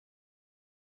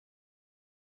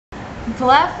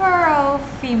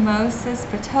Blepharophimosis,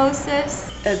 Ptosis,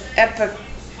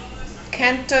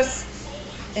 Epicanthus,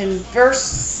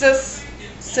 Inversus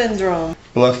syndrome.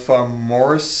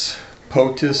 Blepharophimosis,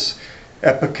 Ptosis,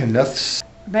 Epicanthus.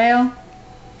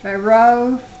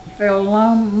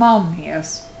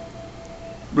 Blepharophimosis.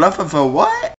 Blepharophimosis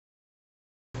what?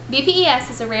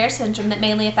 BPES is a rare syndrome that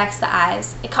mainly affects the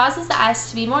eyes. It causes the eyes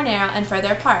to be more narrow and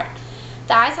further apart.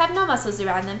 The eyes have no muscles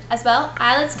around them. As well,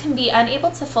 eyelids can be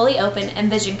unable to fully open and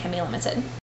vision can be limited.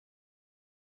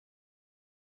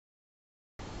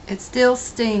 It still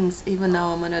stings even though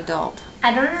I'm an adult.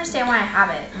 I don't understand why I have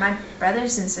it. My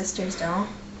brothers and sisters don't.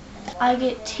 I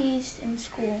get teased in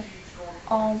school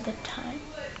all the time.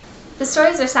 The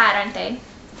stories are sad, aren't they?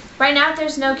 Right now,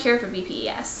 there's no cure for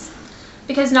BPES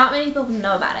because not many people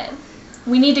know about it.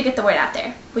 We need to get the word out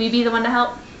there. Will you be the one to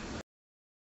help?